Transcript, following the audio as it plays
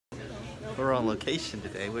We're on location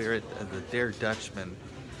today. We're at the Der Dutchman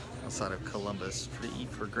outside of Columbus to eat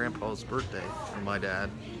for Grandpa's birthday and my dad.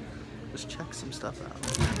 Just check some stuff out.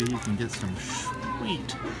 Maybe you can get some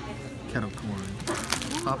sweet kettle corn,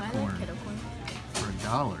 popcorn for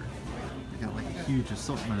 $1. They got like a huge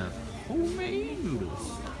assortment of homemade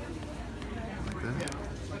noodles. Like that.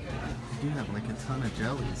 They do have like a ton of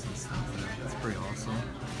jellies and stuff. That's pretty awesome.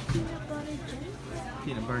 Peanut butter jelly?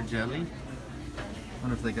 Peanut butter jelly? I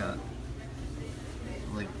wonder if they got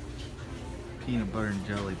like peanut butter and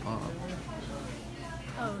jelly pop.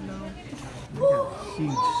 Oh no. They got a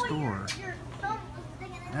huge store.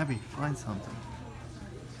 Abby, find something.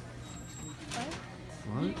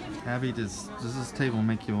 What? Abby, does this table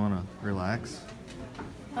make you want to relax?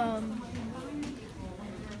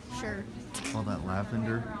 Sure. All that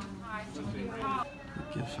lavender.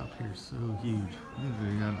 The gift shop here is so huge. Look, we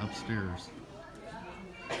got upstairs.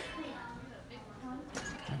 I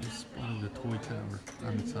just spotted a toy tower.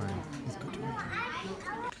 I'm excited. Let's go to it.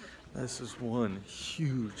 This is one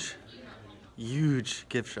huge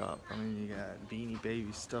gift shop. I mean, you got Beanie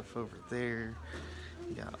Baby stuff over there.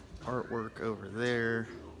 You got artwork over there.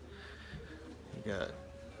 You got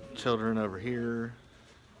children over here. I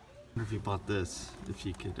wonder if you bought this, if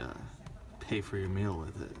you could pay for your meal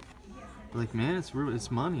with it. Like, man, it's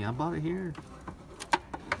money. I bought it here.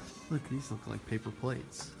 Look, these look like paper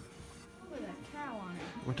plates. With a cow on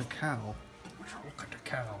it. With a cow. Look at the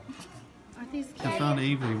cow. Aren't these cute? I found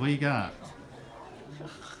Avery. What you got?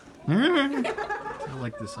 I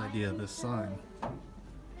like this idea of this sign.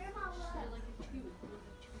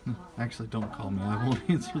 Actually, don't call me. I won't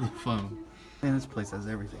answer the phone. Man, this place has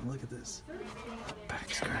everything. Look at this. Back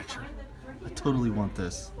scratcher. I totally want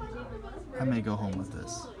this. I may go home with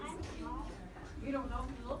this.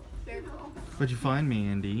 What'd you find me,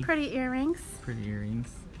 Andy? Pretty earrings. Pretty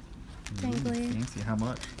earrings. Dangly. Fancy. How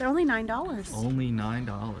much? They're only $9. Only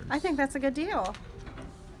 $9. I think that's a good deal.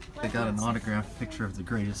 They got an autographed picture of the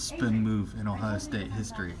greatest spin move in Ohio State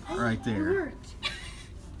history right there.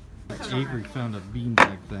 Avery found a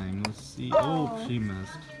beanbag thing. Let's see. Oh, she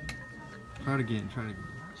missed. Try it again. Try it again.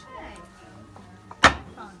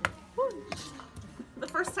 The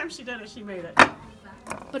first time she did it, she made it.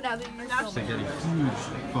 But now that you're filming. They got a huge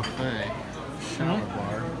buffet. Shower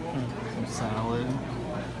bar. Some salad.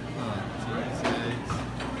 Cheese eggs.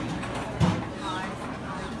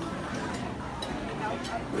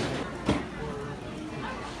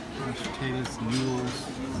 Mashed potatoes, noodles,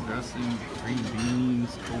 dressing, green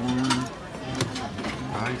beans, corn,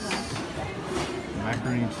 rice,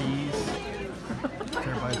 macaroni and cheese.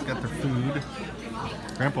 Everybody's got their food.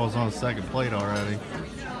 Grandpa's on his second plate already.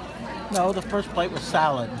 No, the first plate was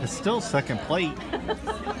salad. It's still second plate.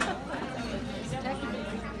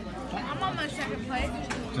 I'm on my second plate.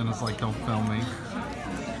 Jenna's like, don't film me.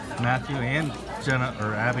 Matthew and Jenna,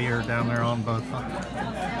 or Abby, are down there on both.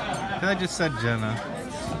 I just said Jenna.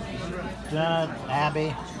 Jenna,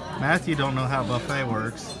 Abby. Matthew don't know how buffet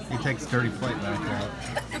works. He takes dirty plate back out.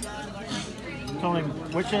 Told him,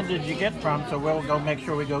 which end did you get from? So we'll go make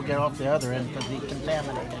sure we go get off the other end because he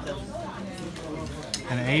contaminated it.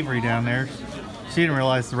 And Avery down there, she didn't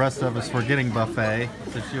realize the rest of us were getting buffet,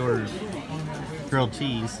 so she ordered grilled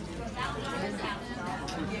cheese.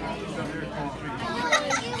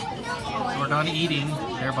 We're done eating.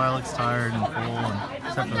 Everybody looks tired and full, and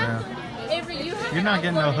except for them. Avery, You're not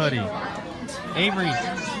getting no hoodie. Avery,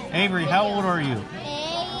 how old are you? 8.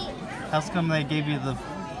 How's come they gave you the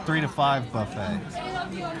 3 to 5 buffet? I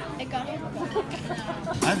got it.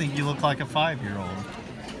 I think you look like a 5-year-old.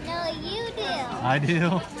 No, you do. I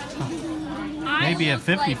do? Maybe a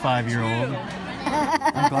 55-year-old.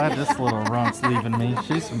 I'm glad this little runt's leaving me.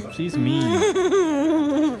 She's mean.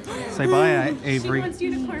 Say bye, Avery. She wants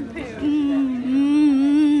unicorn poo.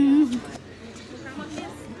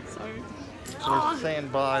 So we're saying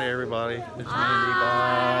bye to everybody. It's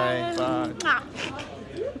Mandy. Bye.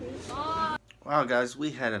 Wow, guys,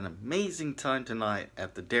 we had an amazing time tonight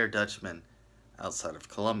at the Der Dutchman outside of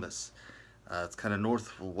Columbus. It's kind of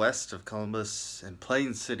northwest of Columbus in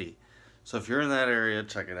Plain City. So if you're in that area,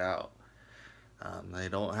 check it out. They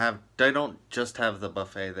don't just have the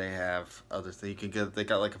buffet, they have other things. You can get, they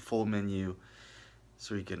got like a full menu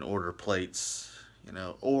so you can order plates, you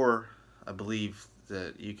know, or I believe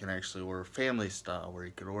that you can actually order family style where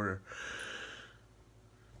you can order,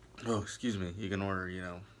 you can order, you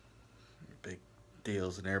know, big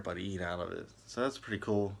deals and everybody eat out of it. So that's pretty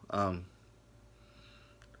cool. Had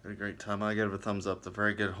a great time. I give it a thumbs up. The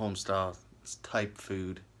very good home style type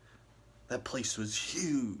food. That place was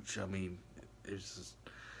huge. I mean, it was just,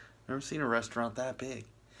 never seen a restaurant that big.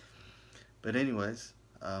 But anyways,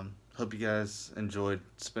 Hope you guys enjoyed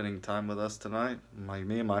spending time with us tonight.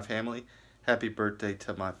 Me and my family. Happy birthday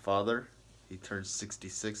to my father. He turns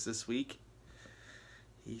 66 this week.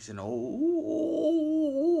 He's an old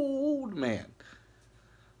man.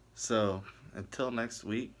 So, until next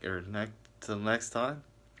week, or till next time,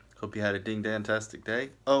 hope you had a Dantastic day.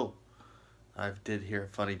 Oh, I did hear a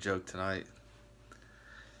funny joke tonight.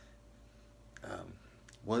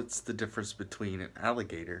 What's the difference between an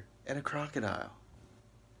alligator and a crocodile?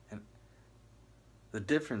 And the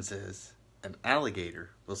difference is an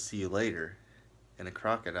alligator will see you later, and a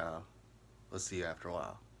crocodile will see you after a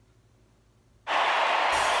while.